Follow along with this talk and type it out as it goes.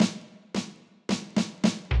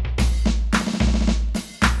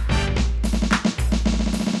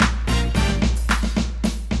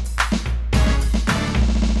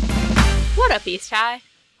Peace, Ty.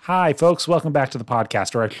 Hi, folks. Welcome back to the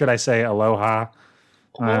podcast, or should I say aloha?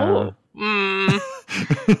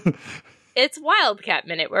 It's Wildcat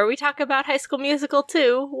Minute, where we talk about High School Musical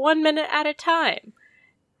 2, 1 minute at a time.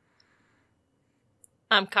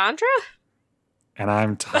 I'm Condra. And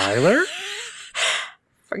I'm Tyler.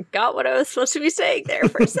 Forgot what I was supposed to be saying there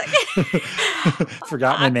for a second.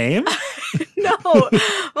 Forgot my name? No.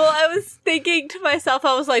 Well, I was thinking to myself,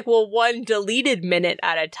 I was like, well, 1 deleted minute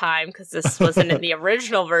at a time, because this wasn't in the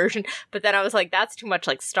original version. But then I was like, that's too much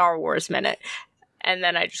like Star Wars minute. And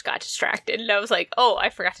then I just got distracted. And I was like, oh, I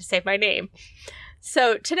forgot to say my name.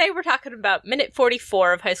 So today we're talking about minute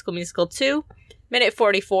 44 of High School Musical 2. Minute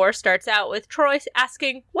 44 starts out with Troy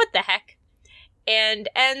asking, what the heck? And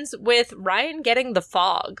ends with Ryan getting the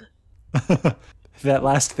fog. That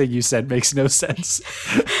last thing you said makes no sense.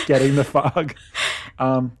 Getting the fog.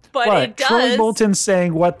 But it does. Troy Bolton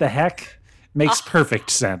saying what the heck makes perfect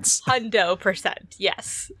sense. 100%,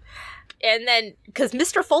 yes. And then, because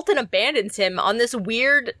Mr. Fulton abandons him on this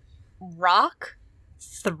weird rock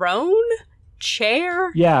throne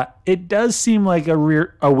chair. Yeah, it does seem like a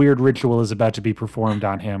weird ritual is about to be performed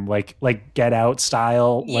on him, like Get Out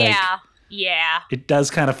style. Yeah. It does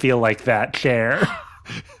kind of feel like that chair.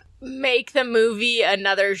 Make the movie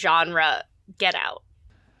another genre. Get Out.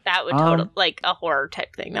 That would totally, like a horror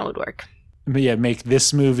type thing. That would work. But yeah, make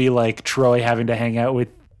this movie like Troy having to hang out with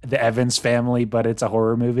the Evans family, but it's a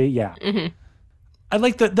horror movie. Yeah. Mm-hmm. I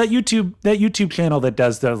like that YouTube channel that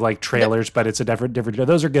does those like trailers, but it's a different.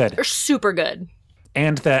 Those are good. They're super good.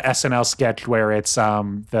 And the SNL sketch where it's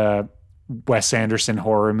the Wes Anderson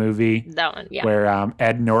horror movie. That one, yeah. Where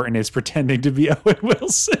Ed Norton is pretending to be Owen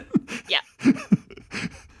Wilson. Yeah.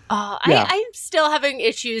 I'm still having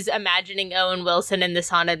issues imagining Owen Wilson in this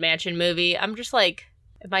Haunted Mansion movie. I'm just like,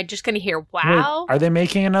 am I just going to hear wow? Wait, are they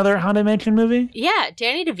making another Haunted Mansion movie? Yeah,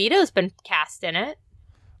 Danny DeVito's been cast in it.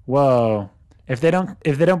 Whoa. If they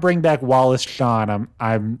don't bring back Wallace Shawn,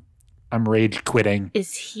 I'm rage quitting.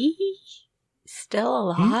 Is he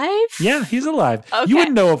still alive? Yeah, he's alive. Okay. You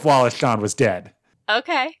wouldn't know if Wallace Shawn was dead.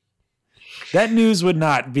 Okay. That news would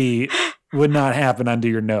not happen under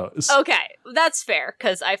your nose. Okay, that's fair,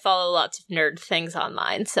 because I follow lots of nerd things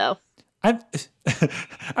online, so. I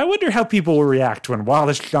wonder how people will react when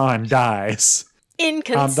Wallace Shawn dies.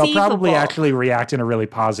 Inconceivable. They'll probably actually react in a really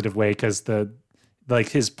positive way, because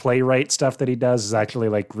his playwright stuff that he does is actually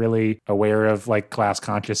like really aware of like class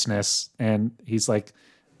consciousness, and he's like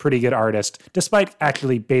pretty good artist, despite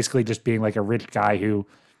actually basically just being like a rich guy who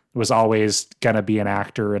was always gonna be an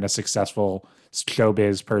actor and a successful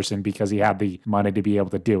showbiz person because he had the money to be able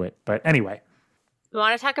to do it. But anyway. You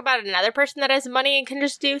want to talk about another person that has money and can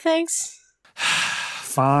just do things?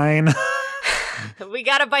 Fine. We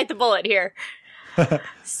gotta bite the bullet here.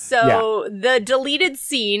 So The deleted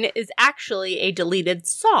scene is actually a deleted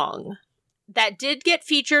song that did get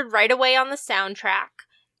featured right away on the soundtrack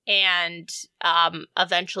and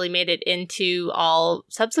eventually made it into all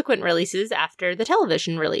subsequent releases after the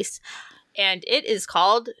television release. And it is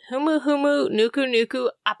called Humu Humu Nuku Nuku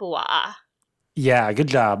Apua. Yeah, good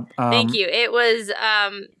job. Thank you. It was,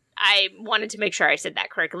 I wanted to make sure I said that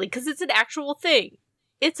correctly because it's an actual thing.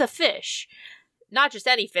 It's a fish. Not just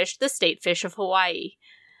any fish, the state fish of Hawaii.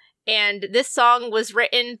 And this song was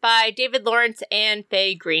written by David Lawrence and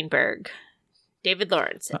Faye Greenberg. David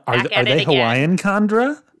Lawrence. Are they Hawaiian,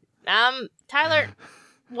 Condra? Tyler,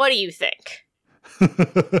 what do you think?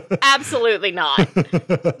 Absolutely not.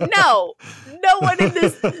 No one in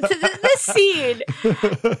this scene.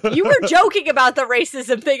 You were joking about the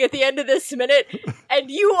racism thing at the end of this minute,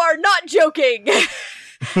 and you are not joking.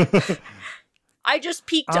 I just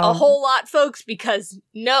peaked a whole lot, folks, because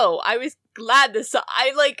I was glad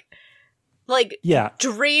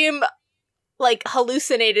dream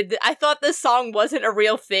hallucinated. I thought this song wasn't a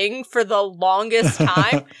real thing for the longest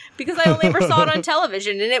time because I only ever saw it on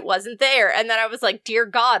television and it wasn't there. And then I was like, dear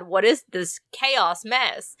God, what is this chaos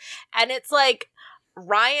mess? And it's like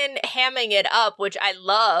Ryan hamming it up, which I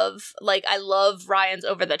love. Like, I love Ryan's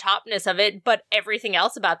over the topness of it, but everything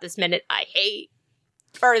else about this minute I hate.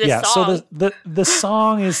 Or this song. So the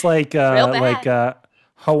song is like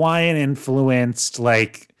Hawaiian influenced,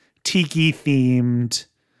 like tiki themed,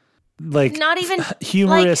 like not even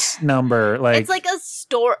humorous number. Like it's like a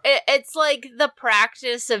story. It's like the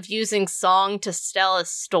practice of using song to tell a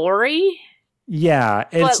story. Yeah,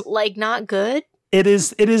 but like not good. It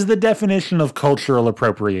is the definition of cultural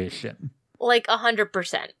appropriation. Like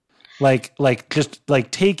 100%. Like just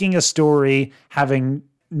like taking a story, having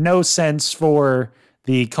no sense for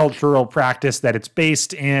the cultural practice that it's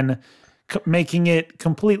based in, making it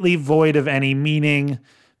completely void of any meaning,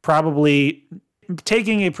 probably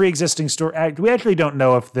taking a pre-existing story. We actually don't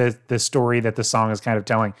know if the story that the song is kind of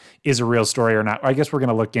telling is a real story or not. I guess we're going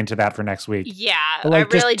to look into that for next week. Yeah, but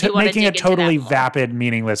like I really do want to making dig a totally into that more. vapid,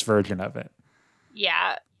 meaningless version of it.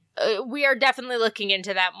 Yeah, we are definitely looking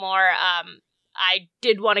into that more. I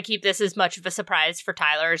did want to keep this as much of a surprise for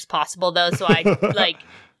Tyler as possible, though, so I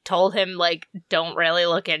told him don't really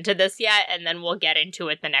look into this yet, and then we'll get into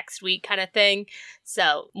it the next week kind of thing.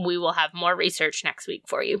 So we will have more research next week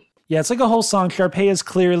for you. Yeah, it's like a whole song. Sharpay is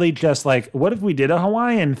clearly just like, what if we did a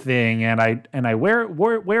Hawaiian thing and I wear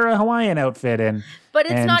a Hawaiian outfit but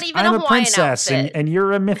it's not even I'm a a Hawaiian princess outfit. and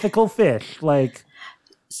you're a mythical fish.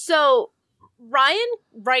 So Ryan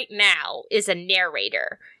right now is a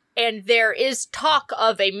narrator, and there is talk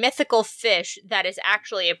of a mythical fish that is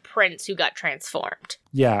actually a prince who got transformed.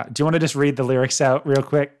 Yeah. Do you want to just read the lyrics out real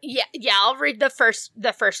quick? Yeah, I'll read the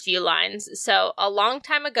first few lines. So, a long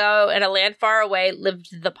time ago, in a land far away,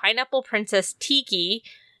 lived the pineapple princess Tiki.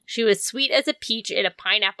 She was sweet as a peach in a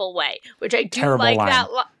pineapple way, which I do Terrible like line. that.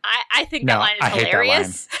 I think that line is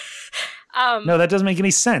hilarious. No, that doesn't make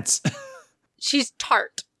any sense. She's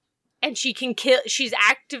tart, and she can kill. She's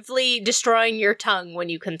actively destroying your tongue when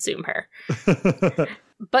you consume her.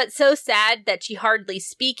 But so sad that she hardly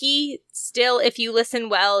speaky. Still, if you listen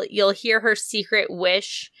well, you'll hear her secret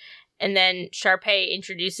wish. And then Sharpay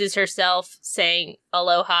introduces herself, saying,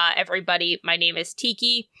 "Aloha, everybody. My name is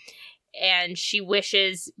Tiki." And she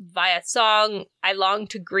wishes via song, "I long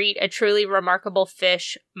to greet a truly remarkable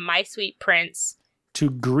fish, my sweet prince."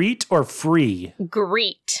 To greet or free?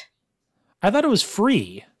 Greet. I thought it was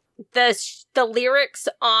free. The lyrics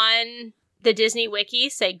on the Disney Wiki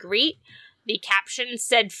say greet. The caption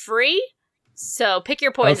said free. So pick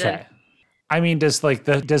your poison. Okay. I mean, does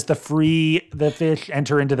the fish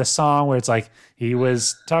enter into the song where it's like, he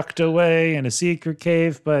was tucked away in a secret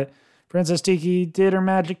cave, but Princess Tiki did her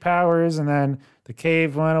magic powers, and then the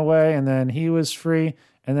cave went away, and then he was free,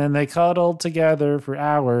 and then they cuddled together for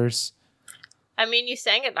hours. I mean, you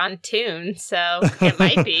sang it on tune, so it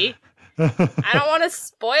might be. I don't want to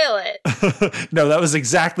spoil it. No, that was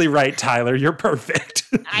exactly right, Tyler. You're perfect.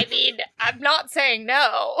 I mean, I'm not saying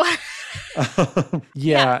no.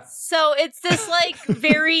 Yeah. So it's this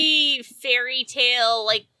very fairy tale,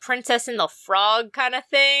 Princess and the Frog kind of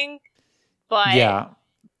thing. But yeah.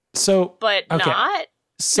 So but okay. not.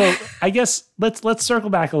 So I guess let's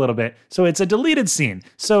circle back a little bit. So it's a deleted scene.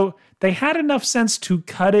 So they had enough sense to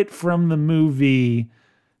cut it from the movie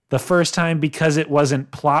the first time because it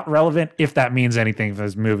wasn't plot relevant, if that means anything for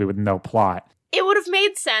this movie with no plot. It would have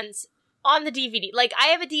made sense on the DVD. I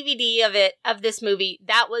have a DVD of this movie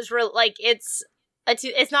that was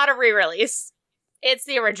it's not a re-release. It's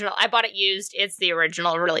the original. I bought it used. It's the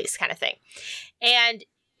original release kind of thing. And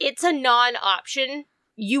it's a non-option.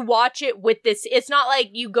 You watch it with this. It's not like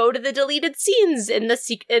you go to the deleted scenes in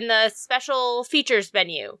the special features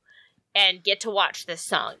menu and get to watch this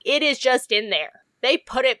song. It is just in there. They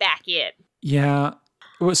put it back in. Yeah.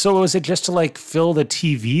 So was it just to fill the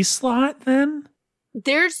TV slot then?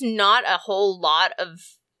 There's not a whole lot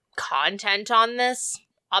of content on this.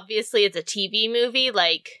 Obviously, it's a TV movie.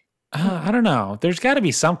 I don't know. There's got to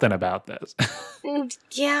be something about this.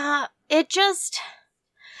 Yeah, it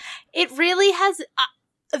really has.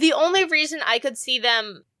 The only reason I could see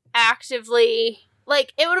them actively,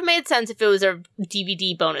 it would have made sense if it was a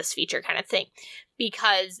DVD bonus feature kind of thing,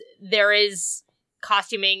 because there is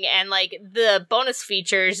costuming and the bonus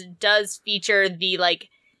features does feature the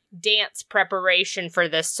dance preparation for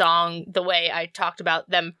this song, the way I talked about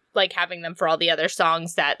them having them for all the other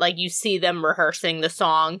songs that you see them rehearsing the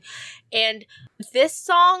song. And this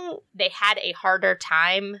song, they had a harder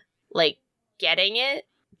time getting it,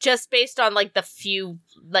 just based on the few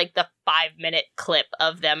the 5-minute clip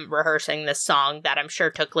of them rehearsing this song that I'm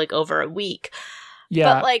sure took over a week.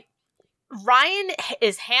 Yeah. But Ryan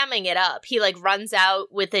is hamming it up. He runs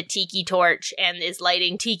out with a tiki torch and is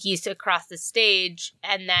lighting tikis across the stage.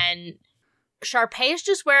 And then Sharpay is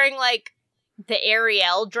just wearing the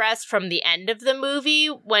Ariel dress from the end of the movie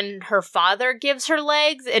when her father gives her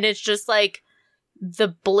legs. And it's just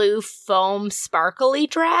the blue foam sparkly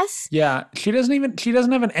dress. Yeah. She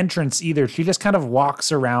doesn't have an entrance either. She just kind of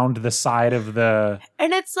walks around the side of the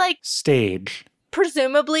and it's stage.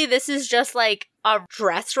 Presumably this is just a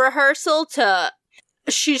dress rehearsal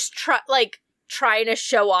she's trying to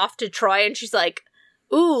show off to Troy, and she's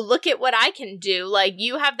ooh, look at what I can do.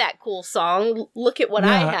 You have that cool song. Look at what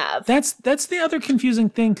I have. That's the other confusing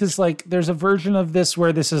thing, because there's a version of this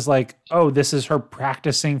where this is this is her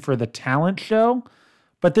practicing for the talent show,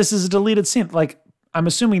 but this is a deleted scene. I'm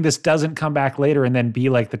assuming this doesn't come back later and then be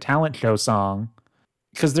the talent show song,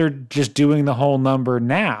 because they're just doing the whole number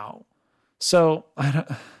now. So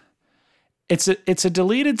it's a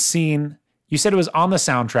deleted scene. You said it was on the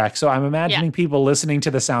soundtrack, so I'm imagining people listening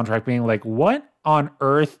to the soundtrack being like, "What on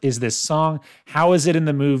earth is this song? How is it in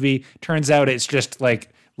the movie?" Turns out it's just like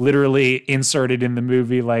literally inserted in the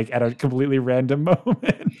movie, like at a completely random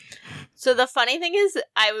moment. So the funny thing is,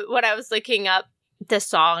 when I was looking up the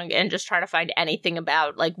song and just trying to find anything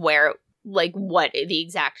about like where, like what the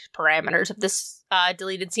exact parameters of this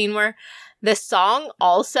deleted scene were, the song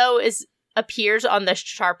also appears on the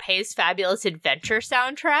Sharpay's Fabulous Adventure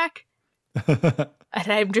soundtrack. And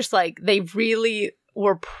I'm just like, they really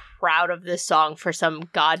were proud of this song for some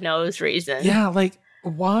God knows reason. Yeah, like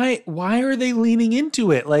why are they leaning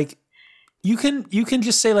into it? Like you can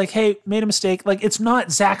just say like, hey, made a mistake. Like it's not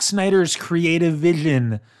Zack Snyder's creative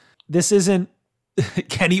vision. This isn't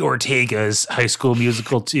Kenny Ortega's High School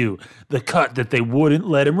Musical 2, the cut that they wouldn't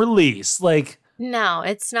let him release. Like, no,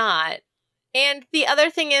 it's not. And the other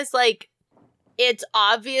thing is like, it's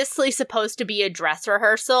obviously supposed to be a dress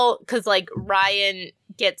rehearsal because, like, Ryan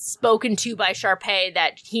gets spoken to by Sharpay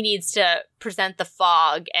that he needs to present the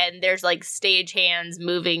fog, and there's, like, stagehands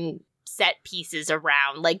moving set pieces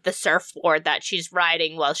around, like the surfboard that she's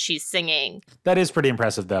riding while she's singing. That is pretty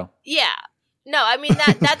impressive, though. Yeah. No, I mean,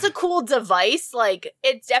 that's a cool device. Like,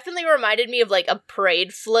 it definitely reminded me of, like, a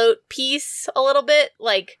parade float piece a little bit.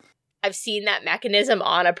 Like, I've seen that mechanism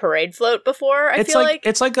on a parade float before. I feel like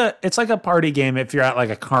it's like a party game if you're at like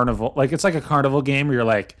a carnival. Like it's like a carnival game where you're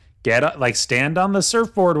like stand on the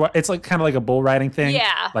surfboard. It's like kind of like a bull riding thing.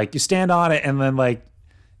 Yeah. Like you stand on it and then like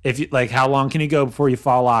if you like how long can you go before you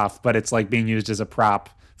fall off? But it's like being used as a prop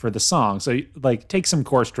for the song. So like take some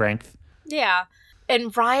core strength. Yeah.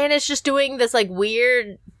 And Ryan is just doing this like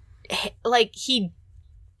weird, like he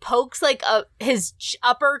pokes like his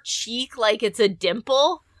upper cheek like it's a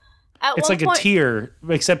dimple. It's like a tear,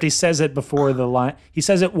 except he says it before the line. He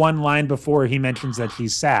says it one line before he mentions that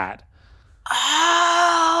he's sad.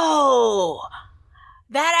 Oh,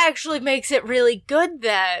 that actually makes it really good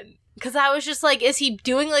then. Because I was just like, is he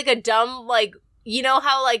doing like a dumb, like, you know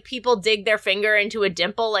how like people dig their finger into a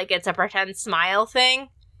dimple like it's a pretend smile thing?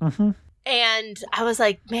 Mm-hmm. And I was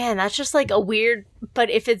like, man, that's just like a weird, but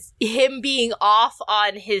if it's him being off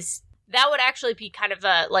on his, that would actually be kind of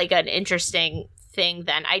an interesting thing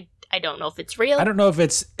then. I don't know if it's real. I don't know if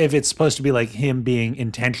it's supposed to be like him being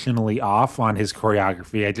intentionally off on his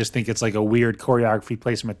choreography. I just think it's like a weird choreography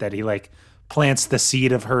placement that he like plants the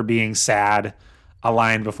seed of her being sad a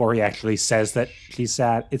line before he actually says that she's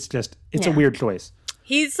sad. It's a weird choice.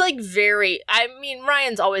 He's like I mean,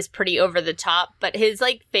 Ryan's always pretty over the top, but his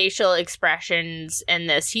like facial expressions in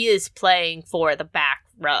this, he is playing for the back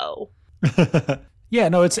row. Yeah,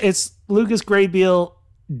 no, it's Lucas Grabeel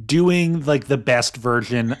doing like the best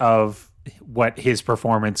version of what his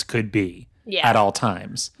performance could be at all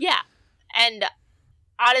times. Yeah. And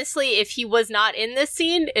honestly, if he was not in this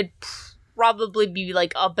scene, it'd probably be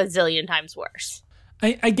like a bazillion times worse.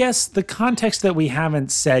 I guess the context that we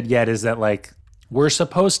haven't said yet is that like we're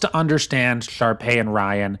supposed to understand Sharpay and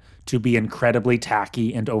Ryan to be incredibly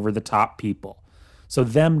tacky and over the top people. So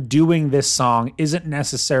them doing this song isn't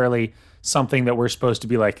necessarily something that we're supposed to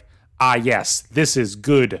be like, ah, yes, this is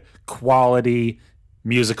good quality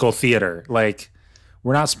musical theater. Like,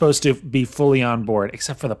 we're not supposed to be fully on board,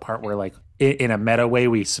 except for the part where, like, in a meta way,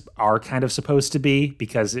 we are kind of supposed to be,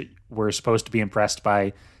 because we're supposed to be impressed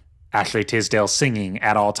by Ashley Tisdale singing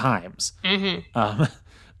at all times. Mm-hmm.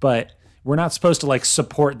 But we're not supposed to, like,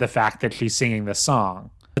 support the fact that she's singing the song.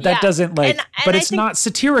 But that doesn't, like, but it's not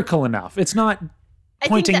satirical enough. It's not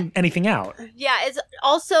pointing anything out. Yeah, it's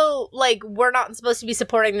also like we're not supposed to be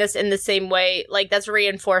supporting this in the same way. Like that's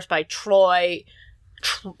reinforced by Troy,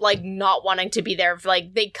 like not wanting to be there.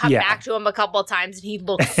 Like they cut back to him a couple of times, and he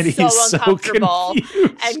looks and so uncomfortable.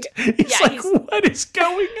 And he's like, "What is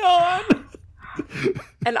going on?"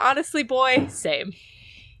 And honestly, boy, same.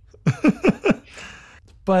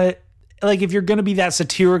 But like, if you're gonna be that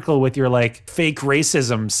satirical with your like fake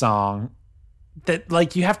racism song, that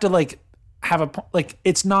like you have to like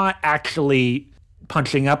it's not actually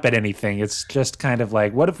punching up at anything. It's just kind of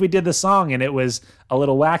like, what if we did the song and it was a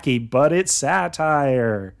little wacky, but it's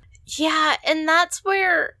satire? Yeah, and that's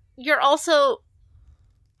where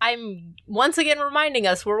I'm once again reminding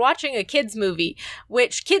us we're watching a kids movie,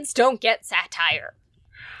 which kids don't get satire.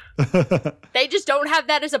 They just don't have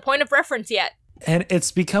that as a point of reference yet. And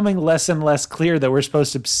it's becoming less and less clear that we're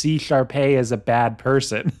supposed to see Sharpay as a bad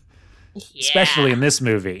person, especially in this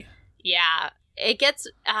movie. Yeah, it gets,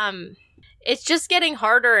 it's just getting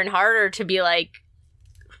harder and harder to be like,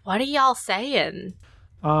 what are y'all saying?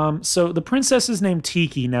 So the princess is named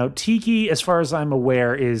Tiki. Now, Tiki, as far as I'm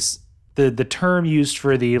aware, is the term used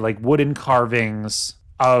for the like wooden carvings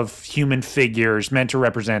of human figures meant to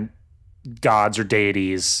represent gods or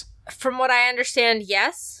deities. From what I understand,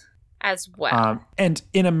 yes, as well. And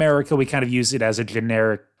in America, we kind of use it as a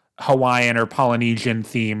generic Hawaiian or Polynesian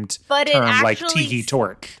themed term like tiki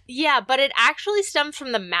torch. Yeah, but it actually stems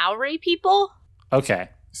from the Maori people. Okay.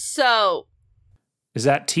 So. Is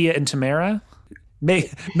that Tia and Tamara?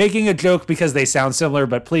 Making a joke because they sound similar,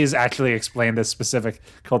 but please actually explain the specific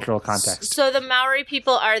cultural context. So the Maori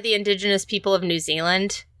people are the indigenous people of New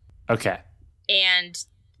Zealand. Okay. And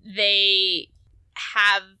there's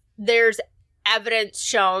evidence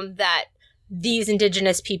shown that these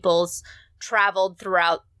indigenous peoples traveled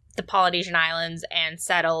throughout the Polynesian Islands and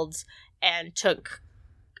settled and took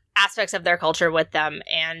aspects of their culture with them,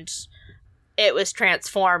 and it was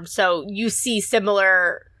transformed. So you see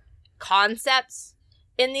similar concepts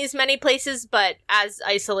in these many places, but as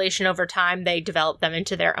isolation over time, they develop them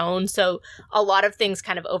into their own. So a lot of things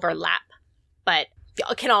kind of overlap, but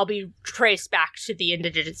can all be traced back to the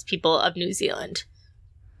indigenous people of New Zealand,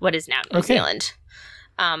 what is now New Zealand.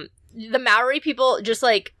 The Maori people, just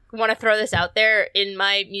like, want to throw this out there in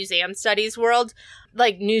my museum studies world,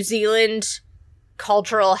 like New Zealand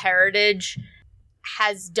cultural heritage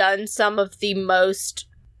has done some of the most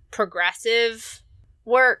progressive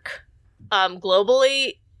work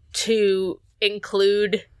globally to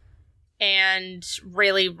include and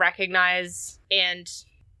really recognize and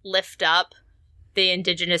lift up the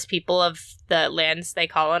indigenous people of the lands they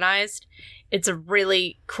colonized. It's a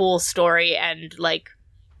really cool story, and like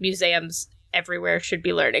museums everywhere should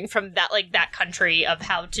be learning from that, like that country, of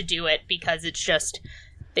how to do it, because it's just,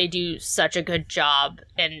 they do such a good job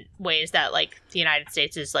in ways that like the United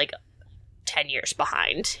States is like 10 years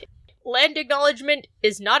behind. Land acknowledgement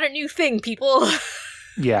is not a new thing, people.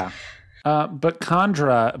 Yeah. But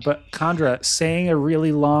Chandra saying a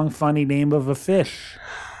really long, funny name of a fish.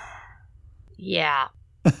 Yeah.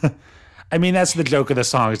 I mean, that's the joke of the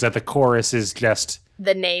song, is that the chorus is just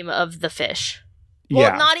the name of the fish. Well,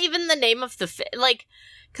 yeah. Not even the name of the fish. Like,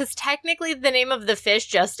 because technically the name of the fish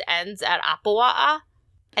just ends at Apawa'a,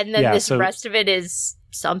 and then rest of it is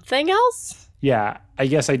something else? Yeah. I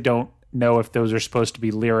guess I don't know if those are supposed to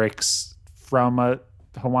be lyrics from a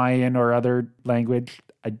Hawaiian or other language.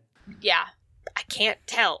 Yeah. I can't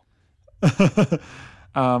tell.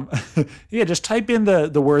 Yeah, just type in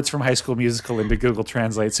the words from High School Musical into Google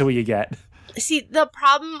Translate. See what you get. See, the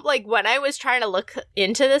problem, like, when I was trying to look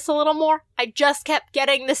into this a little more, I just kept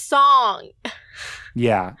getting the song.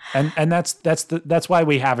 Yeah, and that's why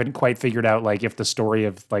we haven't quite figured out, like, if the story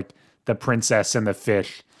of, like, the princess and the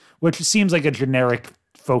fish, which seems like a generic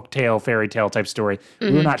folktale, fairy tale type story.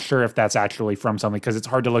 Mm-hmm. We're not sure if that's actually from something, because it's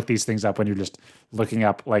hard to look these things up when you're just looking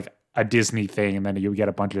up, like, a Disney thing, and then you get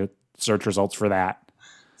a bunch of search results for that.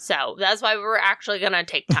 So that's why we're actually going to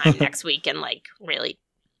take time next week and, like, really...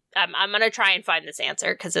 I'm going to try and find this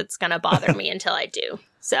answer, because it's going to bother me until I do.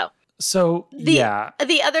 So yeah.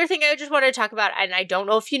 The other thing I just want to talk about, and I don't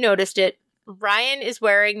know if you noticed it, Ryan is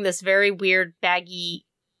wearing this very weird baggy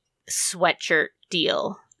sweatshirt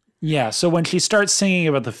deal. Yeah, so when she starts singing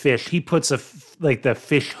about the fish, he puts the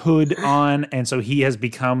fish hood on, and so he has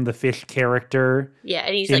become the fish character. Yeah,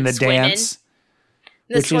 and he's in like the swimming. dance,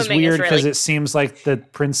 which is weird because it seems like the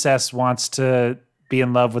princess wants to be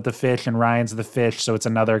in love with the fish, and Ryan's the fish, so it's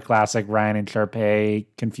another classic Ryan and Sharpay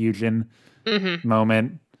confusion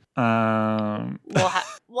moment. We'll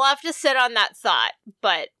have to sit on that thought,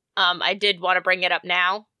 but I did want to bring it up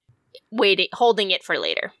now, holding it for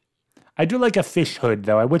later. I do like a fish hood,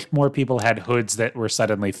 though. I wish more people had hoods that were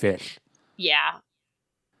suddenly fish. Yeah.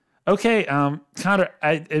 Okay, Connor,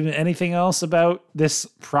 anything else about this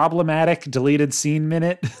problematic deleted scene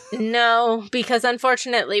minute? No, because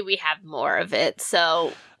unfortunately we have more of it,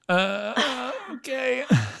 so... Okay.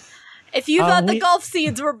 If you thought the golf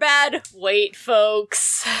scenes were bad, wait,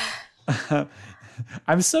 folks.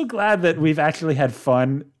 I'm so glad that we've actually had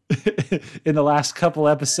fun in the last couple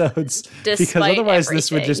episodes, because otherwise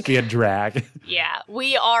this would just be a drag. Yeah,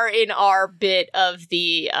 we are in our bit of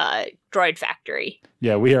the droid factory.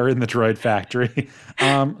 Yeah, we are in the droid factory.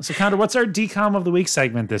 So, Connor, what's our DCOM of the week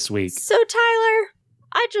segment this week? So, Tyler,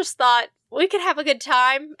 I just thought we could have a good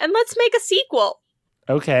time, and let's make a sequel.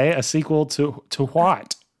 Okay, a sequel to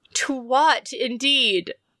what? To what,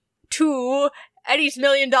 indeed? To Eddie's $1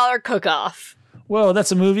 Million Cook-Off. Whoa,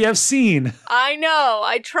 that's a movie I've seen. I know.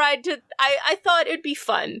 I thought it'd be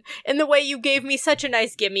fun. And the way you gave me such a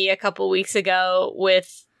nice gimme a couple weeks ago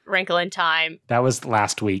with Wrinkle in Time. That was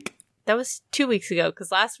last week. That was 2 weeks ago,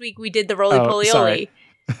 because last week we did the Roly Poly Oly.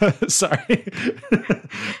 Sorry.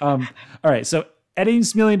 All right, so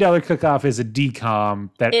Eddie's $1 Million Cook-Off is a DCOM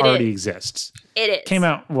that already exists. It is. Came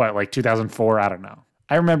out, like 2004? I don't know.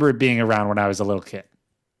 I remember it being around when I was a little kid.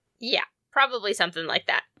 Yeah, probably something like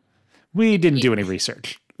that. We didn't do any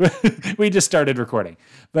research. We just started recording.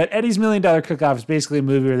 But Eddie's $1 Million Cook-Off is basically a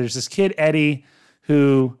movie where there's this kid, Eddie,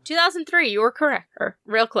 who... 2003, you were correct. Or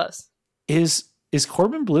real close. Is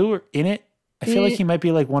Corbin Bleu in it? I feel like he might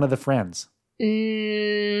be like one of the friends.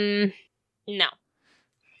 No.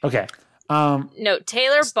 Okay. No,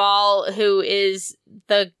 Taylor Ball, who is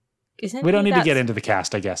the... We don't need to get into the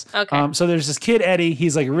cast, I guess. Okay. So there's this kid, Eddie.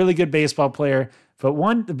 He's like a really good baseball player,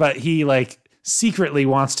 but he like secretly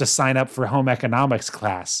wants to sign up for home economics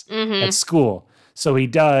class at school. So he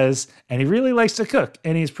does, and he really likes to cook,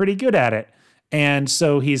 and he's pretty good at it. And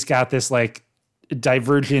so he's got this like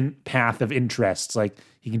divergent path of interests. Like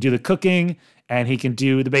he can do the cooking and he can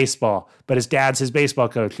do the baseball, but his dad's his baseball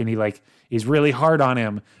coach, and he's really hard on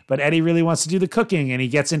him. But Eddie really wants to do the cooking, and he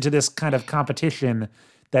gets into this kind of competition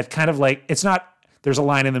that kind of like, it's not, there's a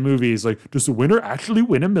line in the movie, he's like, does the winner actually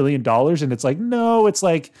win $1 million? And it's like, no, it's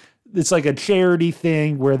like a charity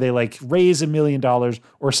thing where they like raise $1 million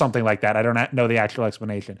or something like that. I don't know the actual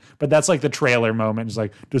explanation, but that's like the trailer moment. It's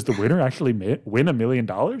like, does the winner actually win $1 million?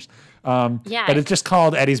 Yeah. But it's just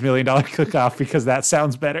called Eddie's $1 Million Cook-Off because that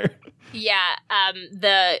sounds better. Yeah.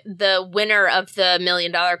 The winner of the $1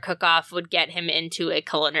 Million Cook-Off would get him into a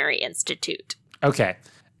culinary institute. Okay.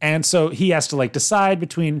 And so he has to like decide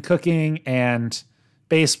between cooking and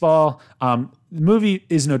baseball. The movie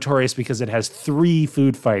is notorious because it has 3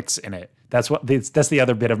 food fights in it. That's the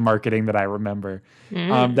other bit of marketing that I remember.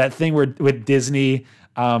 That thing with Disney,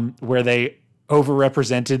 where they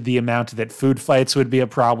overrepresented the amount that food fights would be a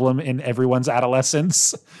problem in everyone's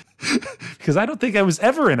adolescence. Because I don't think I was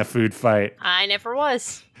ever in a food fight. I never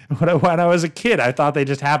was. When I was a kid, I thought they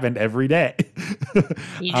just happened every day.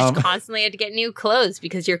 You just constantly had to get new clothes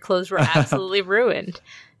because your clothes were absolutely ruined.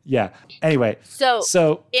 Yeah. Anyway.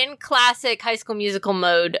 So in classic High School Musical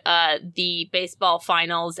mode, the baseball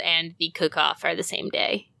finals and the cook-off are the same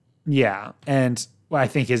day. Yeah. And I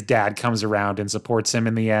think his dad comes around and supports him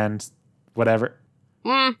in the end. Whatever.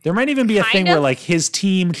 There might even be a thing where like his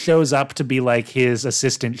team shows up to be like his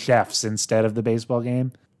assistant chefs instead of the baseball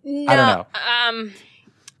game. No, I don't know.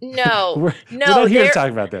 No, we're not here to talk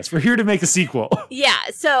about this. We're here to make a sequel. Yeah,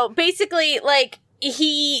 so basically, like,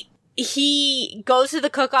 he goes to the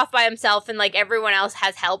cook-off by himself, and, like, everyone else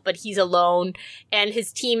has help, but he's alone, and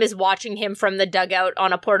his team is watching him from the dugout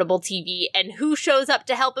on a portable TV, and who shows up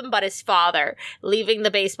to help him but his father, leaving the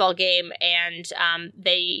baseball game, and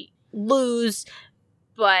they lose,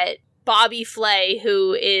 but Bobby Flay,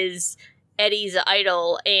 who is Eddie's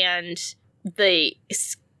idol, and the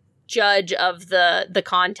judge of the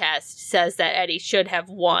contest, says that Eddie should have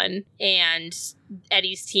won, and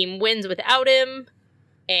Eddie's team wins without him,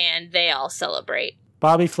 and they all celebrate.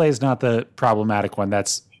 Bobby Flay's not the problematic one.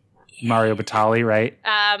 That's Mario Batali, right?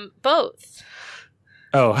 Both.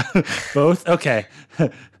 Oh, both? Okay.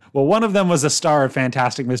 Well, one of them was a star of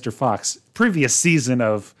Fantastic Mr. Fox, previous season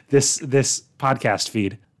of this podcast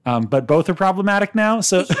feed. But both are problematic now.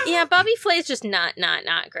 So yeah, Bobby Flay's just not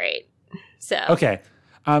great. So okay.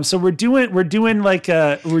 So we're doing a late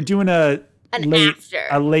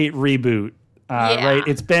reboot. Yeah. Right?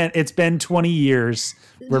 It's been 20 years.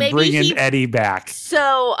 We're bringing Eddie back.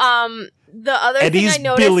 So the other Eddie's thing I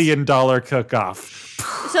noticed, $1 billion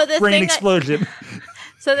cook-off. So the brain explosion.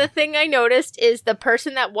 So the thing I noticed is the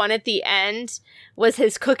person that won at the end was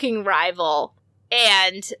his cooking rival,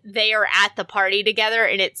 and they are at the party together,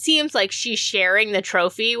 and it seems like she's sharing the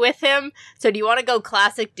trophy with him. So do you want to go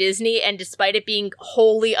classic Disney, and despite it being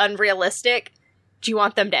wholly unrealistic, do you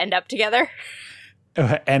want them to end up together?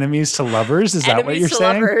 Enemies to lovers? Is that what you're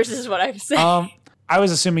saying? Enemies to lovers is what I'm saying. I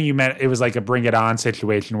was assuming you meant it was like a Bring It On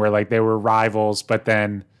situation where like they were rivals, but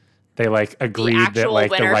then they like agreed that like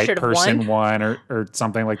the right person won or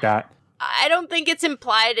something like that. I don't think it's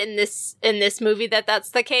implied in this movie that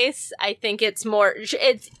that's the case. I think it's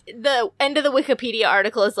the end of the Wikipedia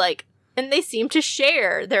article is like, and they seem to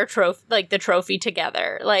share their the trophy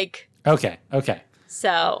together. Like, okay.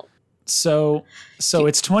 So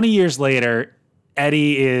it's 20 years later.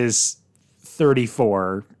 Eddie is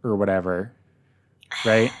 34 or whatever,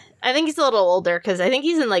 right? I think he's a little older because I think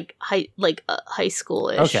he's in high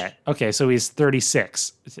school-ish. Okay, so he's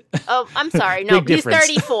 36. Oh, I'm sorry. No, he's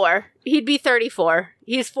 34. He'd be 34.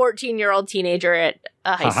 He's 14-year-old teenager at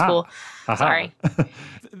high school. Sorry.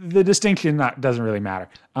 The distinction doesn't really matter.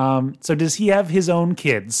 So does he have his own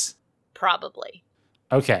kids? Probably.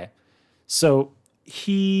 Okay. So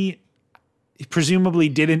he presumably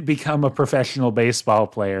didn't become a professional baseball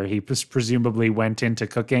player. He presumably went into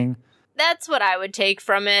cooking. That's what I would take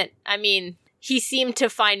from it. I mean, he seemed to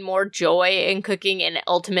find more joy in cooking and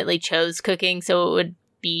ultimately chose cooking, so it would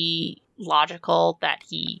be logical that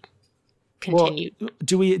he continued. Well,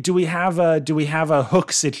 do we have a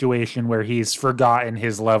Hook situation where he's forgotten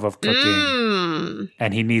his love of cooking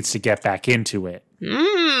and he needs to get back into it?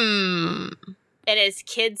 And his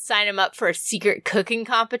kids sign him up for a secret cooking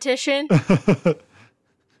competition.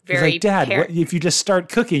 Very like, Dad, if you just start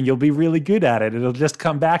cooking, you'll be really good at it. It'll just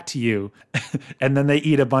come back to you. And then they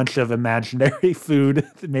eat a bunch of imaginary food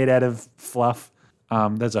made out of fluff.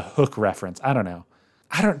 That's a Hook reference. I don't know.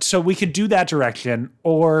 So we could do that direction,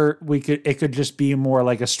 or it could just be more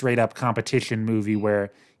like a straight up competition movie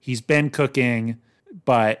where he's been cooking,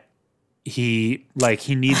 but he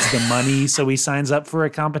needs the money, so he signs up for a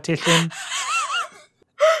competition.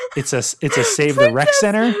 It's a Save the Rec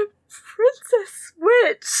Center. Princess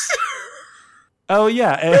Switch. Oh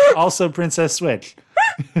yeah, also Princess Switch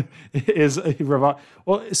is well.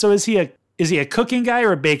 So is he a cooking guy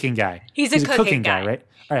or a baking guy? He's a cooking guy, right?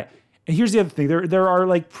 All right. And here's the other thing: there are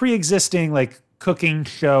like pre-existing like cooking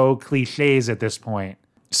show cliches at this point.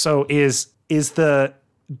 So is the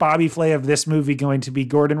Bobby Flay of this movie going to be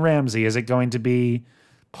Gordon Ramsay? Is it going to be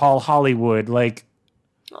Paul Hollywood? Like,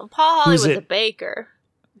 well, Paul Hollywood's a baker.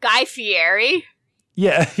 Guy Fieri.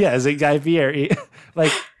 Yeah. Is it Guy Fieri?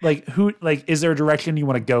 like who? Like, is there a direction you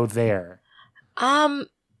want to go there? I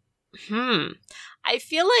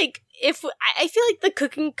feel like the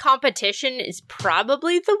cooking competition is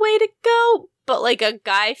probably the way to go, but like a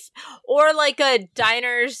guy or like a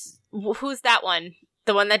diners. Who's that one?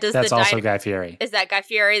 The one that does that's also Guy Fieri. Is that Guy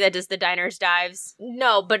Fieri that does the diners dives?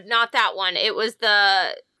 No, but not that one. It was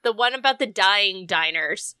the one about the dying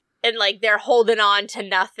diners, and like they're holding on to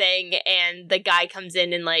nothing, and the guy comes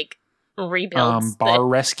in and like rebuilds. Bar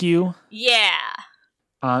Rescue. Yeah.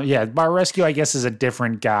 Bar Rescue, I guess, is a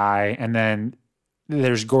different guy, and then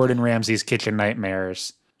there's Gordon Ramsay's Kitchen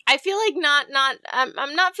Nightmares. I feel like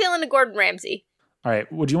I'm not feeling a Gordon Ramsay. All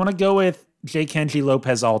right. Would you want to go with J. Kenji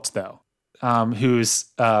Lopez Alt, though? Who's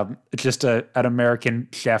just an American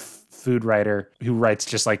chef food writer who writes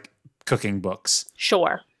just like cooking books.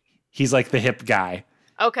 Sure. He's like the hip guy.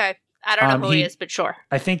 Okay. I don't know who he is, but sure.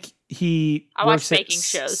 I think I watch baking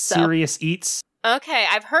shows. Serious Eats. Okay,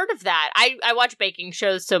 I've heard of that. I watch baking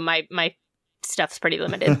shows, so my stuff's pretty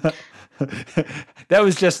limited. That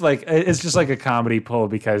was just like, it's just like a comedy pull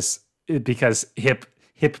because hip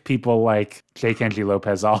people like J. Kenji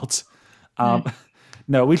Lopez Alt.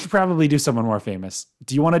 No, we should probably do someone more famous.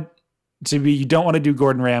 Do you want you don't want to do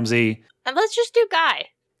Gordon Ramsay? And let's just do Guy.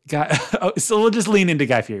 So we'll just lean into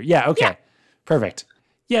Guy Fieri. Yeah, okay. Yeah. Perfect.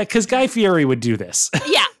 Yeah, because Guy Fieri would do this.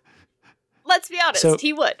 Yeah. Let's be honest,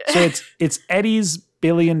 he would. So it's Eddie's $1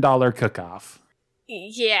 billion cook-off.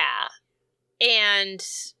 Yeah. And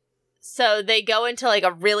so they go into like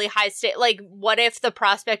a really high state. Like, what if the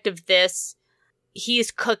prospect of this,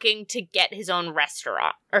 he's cooking to get his own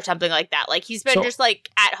restaurant or something like that? Like, he's been just like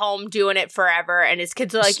at home doing it forever, and his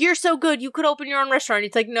kids are like, "You're so good, you could open your own restaurant."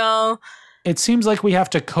 He's like, "No." It seems like we have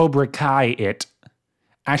to Cobra Kai it.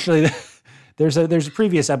 Actually, there's a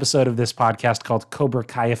previous episode of this podcast called Cobra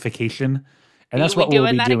Kaiification, and that's what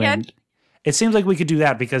we'll be doing. Again? It seems like we could do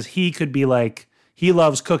that because he could be like, he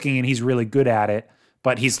loves cooking and he's really good at it,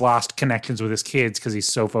 but he's lost connections with his kids because he's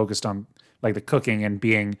so focused on like the cooking and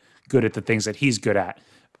being good at the things that he's good at.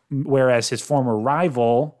 Whereas his former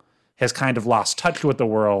rival has kind of lost touch with the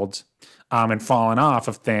world and fallen off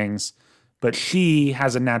of things, but she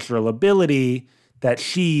has a natural ability that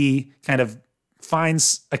she kind of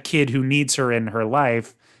finds a kid who needs her in her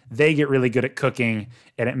life. They get really good at cooking,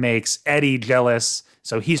 and it makes Eddie jealous.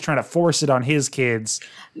 So he's trying to force it on his kids.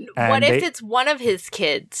 What if it's one of his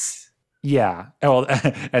kids? Yeah. Well,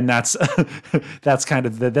 and that's kind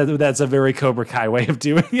of that's a very Cobra Kai way of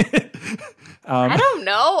doing it. I don't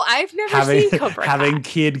know. I've never seen Cobra Kai. Having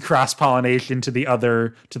kid cross-pollination to the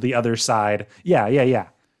other side. Yeah.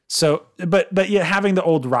 So, but yeah, having the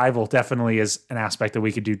old rival definitely is an aspect that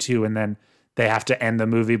we could do too. And then they have to end the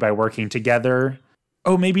movie by working together.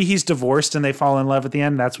 Oh, maybe he's divorced and they fall in love at the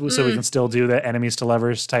end. That's so we can still do the enemies to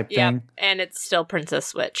lovers type thing. And it's still Princess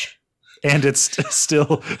Switch. And it's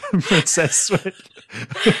still Princess Switch.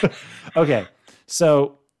 Okay,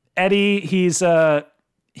 so Eddie, he's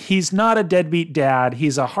not a deadbeat dad.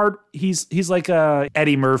 He's like a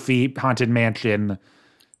Eddie Murphy Haunted Mansion.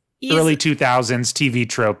 Early 2000s TV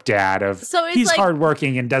trope dad of he's like,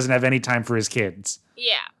 hardworking and doesn't have any time for his kids.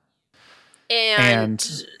 Yeah. And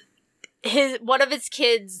one of his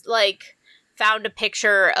kids like found a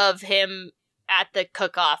picture of him at the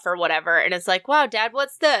cook-off or whatever, and it's like, "Wow, Dad,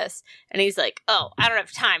 what's this?" And he's like, "Oh, I don't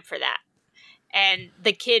have time for that." And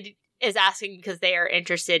the kid is asking because they are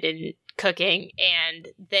interested in cooking, and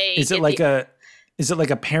they Is it like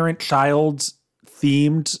a parent-child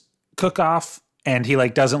themed cook-off, and he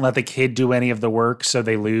like doesn't let the kid do any of the work, so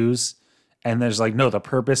they lose? And there's like, no, the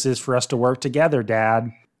purpose is for us to work together,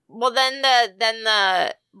 Dad. Well, then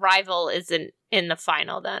the rival isn't in the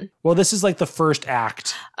final then. Well, this is like the first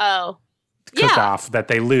act Oh. cook-off that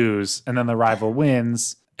they lose, and then the rival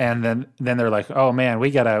wins, and then they're like, oh man, we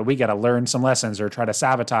gotta learn some lessons or try to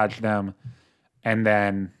sabotage them. And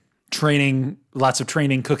then lots of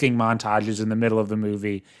training cooking montages in the middle of the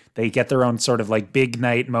movie. They get their own sort of like big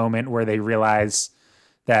night moment where they realize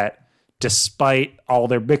that despite all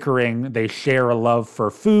their bickering, they share a love for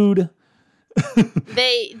food.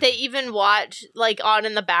 They even watch like on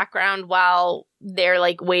in the background while they're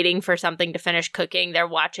like waiting for something to finish cooking. They're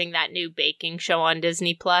watching that new baking show on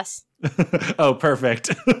Disney Plus. Oh,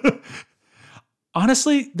 perfect.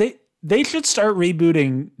 Honestly, they should start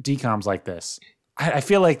rebooting DCOMs like this. I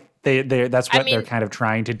feel like that's what they're kind of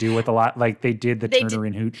trying to do with a lot. Like they did the Turner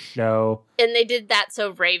and Hooch show, and they did That's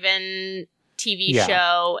So Raven TV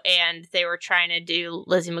show, and they were trying to do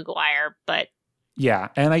Lizzie McGuire, but. Yeah,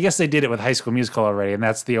 and I guess they did it with High School Musical already, and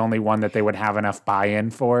that's the only one that they would have enough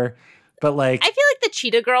buy-in for. But like, I feel like the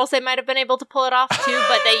Cheetah Girls, they might have been able to pull it off too,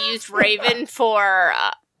 but they used Raven for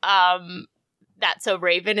That's So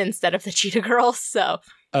Raven instead of the Cheetah Girls. So,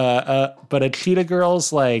 but a Cheetah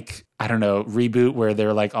Girls, like, I don't know, reboot where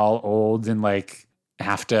they're like all old and like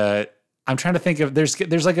have to. I'm trying to think of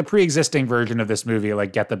there's like a pre-existing version of this movie,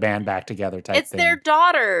 like Get the Band Back Together type. It's thing. their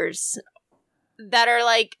daughters. That are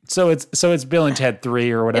like so it's Bill and Ted 3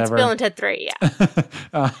 or whatever. It's Bill and Ted 3,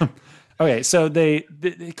 yeah. Okay, so the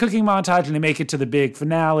cooking montage and they make it to the big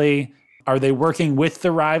finale. Are they working with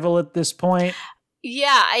the rival at this point?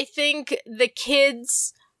 Yeah, I think the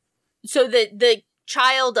kids. So the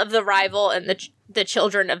child of the rival and the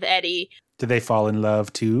children of Eddie. Do they fall in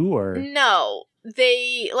love too, or no?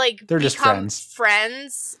 They like they're just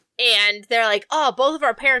friends. And they're like, oh, both of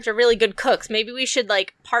our parents are really good cooks. Maybe we should,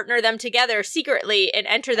 like, partner them together secretly and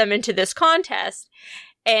enter them into this contest.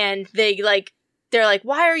 And they're like,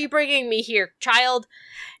 why are you bringing me here, child?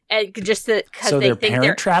 And just because so they think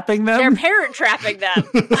parent trapping them? They're parent trapping them.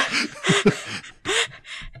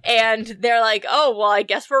 And they're like, oh, well, I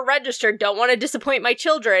guess we're registered. Don't want to disappoint my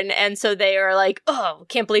children. And so they are like, oh,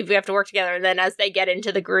 can't believe we have to work together. And then as they get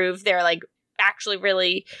into the groove, they're like,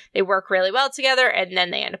 they work really well together, and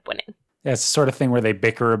then they end up winning. Yeah, it's the sort of thing where they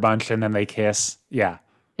bicker a bunch and then they kiss. Yeah.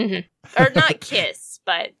 Mm-hmm. Or not kiss,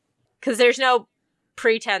 but because there's no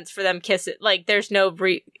pretense for them kissing. Like, there's no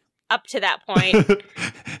up to that point.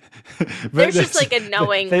 There's just like a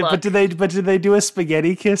knowing look. But do they do a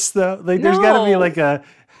spaghetti kiss though? Like, there's got to be like a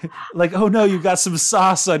oh no, you got some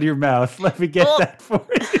sauce on your mouth. Let me get that for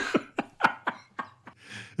you.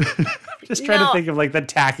 Just trying to think of like the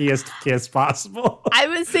tackiest kiss possible. I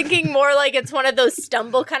was thinking more like it's one of those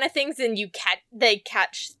stumble kind of things, and they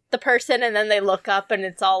catch the person, and then they look up, and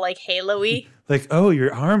it's all like halo-y. Like, oh,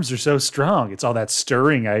 your arms are so strong. It's all that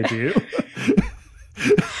stirring I do.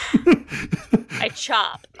 I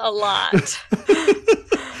chop a lot.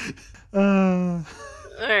 All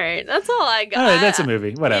right, that's all I got. All right, that's a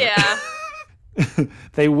movie. Whatever. Yeah.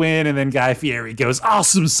 They win, and then Guy Fieri goes,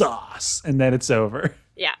 awesome sauce, and then it's over.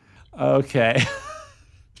 Yeah. Okay.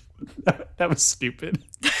 That was stupid.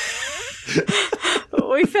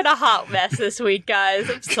 We've been a hot mess this week, guys.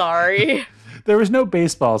 I'm sorry. There was no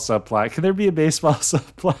baseball subplot. Can there be a baseball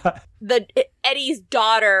subplot? Eddie's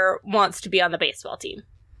daughter wants to be on the baseball team.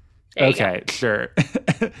 Okay, sure.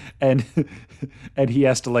 and he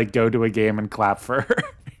has to like go to a game and clap for her.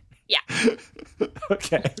 Yeah.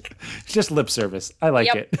 Okay. It's just lip service. I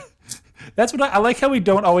like it. That's what I like how we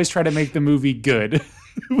don't always try to make the movie good.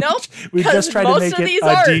 Nope. We just try to make it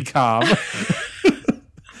a DCOM.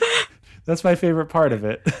 That's my favorite part of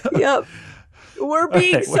it. Yep. We're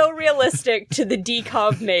being so realistic to the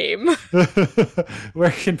DCOM name.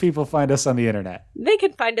 Where can people find us on the internet? They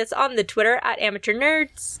can find us on the Twitter at Amateur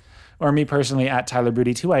Nerds. Or me personally at Tyler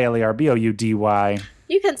Boudy, TYLERBOUDY.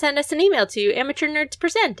 You can send us an email to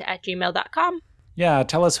amateurnerdspresent@gmail.com. Yeah,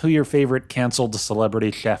 tell us who your favorite canceled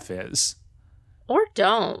celebrity chef is. Or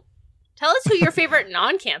don't. Tell us who your favorite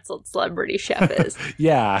non-canceled celebrity chef is.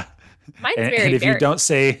 Yeah. Mine's and if you don't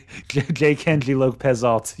say J. Kenji Lopez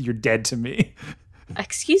Alt, you're dead to me.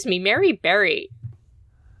 Excuse me, Mary Berry.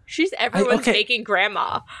 She's everyone's baking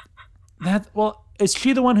grandma. Is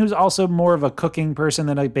she the one who's also more of a cooking person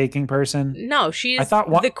than a baking person? No, she's the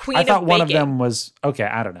queen of baking. I thought one of them was... Okay,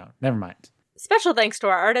 I don't know. Never mind. Special thanks to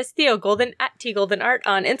our artist, Theo Golden, at TGoldenArt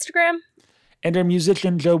on Instagram. And our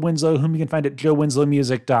musician, Joe Winslow, whom you can find at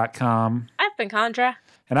joewinslowmusic.com. I've been Condra.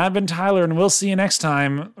 And I've been Tyler, and we'll see you next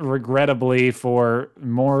time, regrettably, for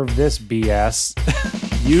more of this BS.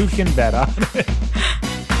 You can bet on it.